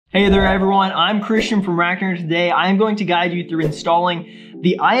Hey there everyone, I'm Christian from RackNerd. Today I'm going to guide you through installing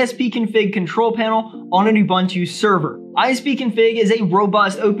the ISPConfig control panel on an Ubuntu server. ISPConfig is a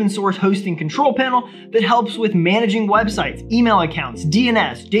robust open source hosting control panel that helps with managing websites, email accounts,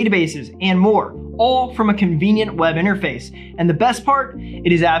 DNS, databases, and more, all from a convenient web interface. And the best part,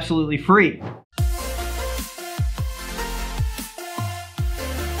 it is absolutely free.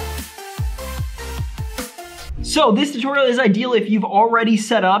 So this tutorial is ideal if you've already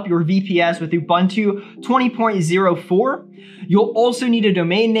set up your VPS with Ubuntu 20.04. You'll also need a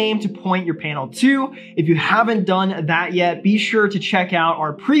domain name to point your panel to. If you haven't done that yet, be sure to check out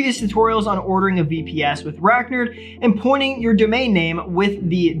our previous tutorials on ordering a VPS with RackNerd and pointing your domain name with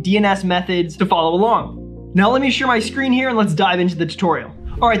the DNS methods to follow along. Now let me share my screen here and let's dive into the tutorial.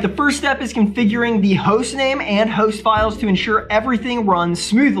 Alright, the first step is configuring the host name and host files to ensure everything runs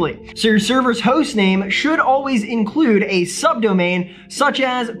smoothly. So your server's host name should always include a subdomain such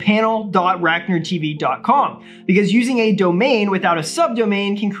as panel.racknerdtv.com, because using a domain without a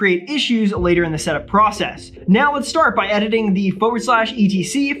subdomain can create issues later in the setup process. Now let's start by editing the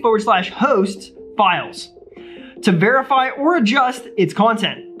 /etc/hosts files. To verify or adjust its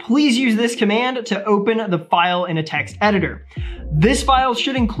content, please use this command to open the file in a text editor. This file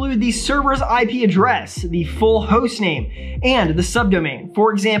should include the server's IP address, the full host name, and the subdomain.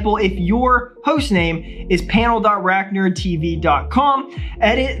 For example, if your host name is panel.racknerdtv.com,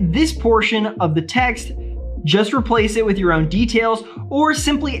 edit this portion of the text, just replace it with your own details, or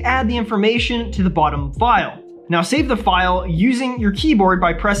simply add the information to the bottom file. Now save the file using your keyboard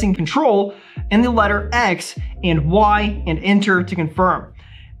by pressing Ctrl and the letter X and Y and enter to confirm.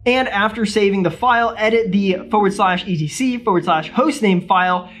 And after saving the file, edit the /etc/hostname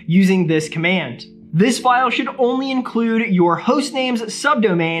file using this command. This file should only include your hostname's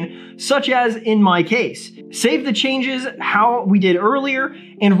subdomain, such as in my case. Save the changes how we did earlier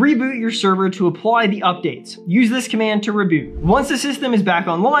and reboot your server to apply the updates. Use this command to reboot. Once the system is back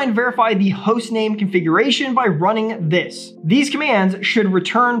online, verify the hostname configuration by running this. These commands should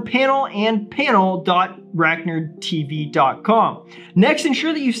return panel and panel.racknerdtv.com. Next,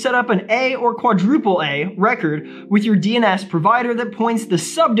 ensure that you've set up an A or quadruple A record with your DNS provider that points the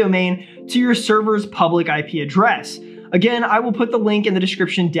subdomain to your server's public IP address. Again, I will put the link in the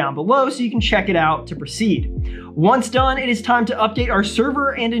description down below so you can check it out to proceed. Once done, it is time to update our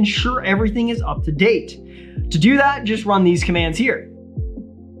server and ensure everything is up to date. To do that, just run these commands here.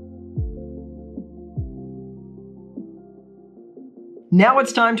 Now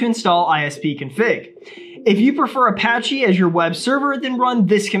it's time to install ISPConfig. If you prefer Apache as your web server, then run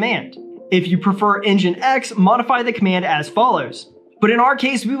this command. If you prefer Nginx, modify the command as follows. But in our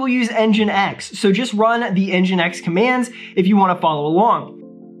case, we will use Nginx, so just run the Nginx commands if you want to follow along.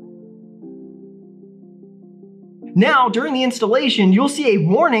 Now, during the installation, you'll see a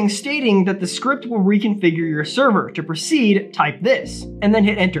warning stating that the script will reconfigure your server. To proceed, type this, and then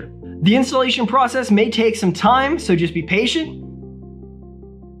hit enter. The installation process may take some time, so just be patient.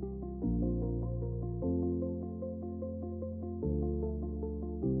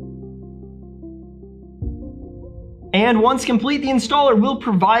 And once complete, the installer will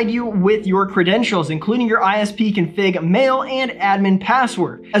provide you with your credentials, including your ISPConfig mail and admin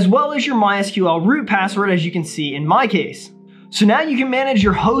password, as well as your MySQL root password, as you can see in my case. So now you can manage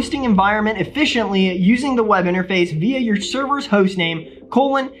your hosting environment efficiently using the web interface via your server's hostname,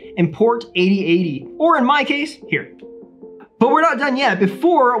 and port 8080, or in my case, here. But we're not done yet.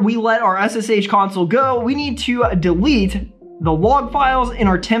 Before we let our SSH console go, we need to delete the log files in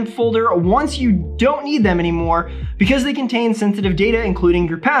our temp folder once you don't need them anymore because they contain sensitive data, including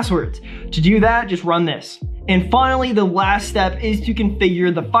your passwords. To do that, just run this. And finally, the last step is to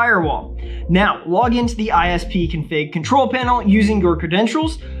configure the firewall. Now, log into the ISPConfig control panel using your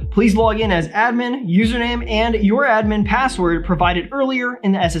credentials. Please log in as admin, username, and your admin password provided earlier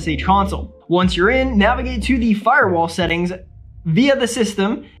in the SSH console. Once you're in, navigate to the firewall settings via the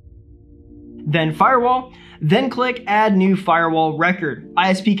system, then firewall, then click Add New Firewall Record.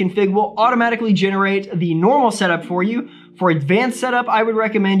 ISPConfig will automatically generate the normal setup for you. For advanced setup, I would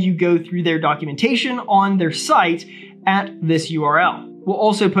recommend you go through their documentation on their site at this URL. We'll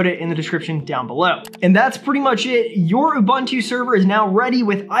also put it in the description down below. And that's pretty much it. Your Ubuntu server is now ready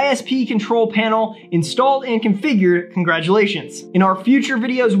with ISP control panel installed and configured. Congratulations. In our future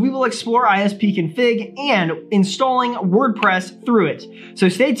videos, we will explore ISPConfig and installing WordPress through it. So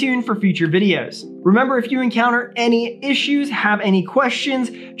stay tuned for future videos. Remember, if you encounter any issues, have any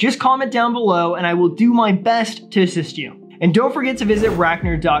questions, just comment down below and I will do my best to assist you. And don't forget to visit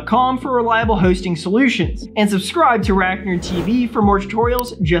racknerd.com for reliable hosting solutions. And subscribe to RackNerd TV for more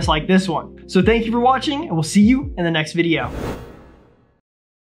tutorials just like this one. So thank you for watching, and we'll see you in the next video.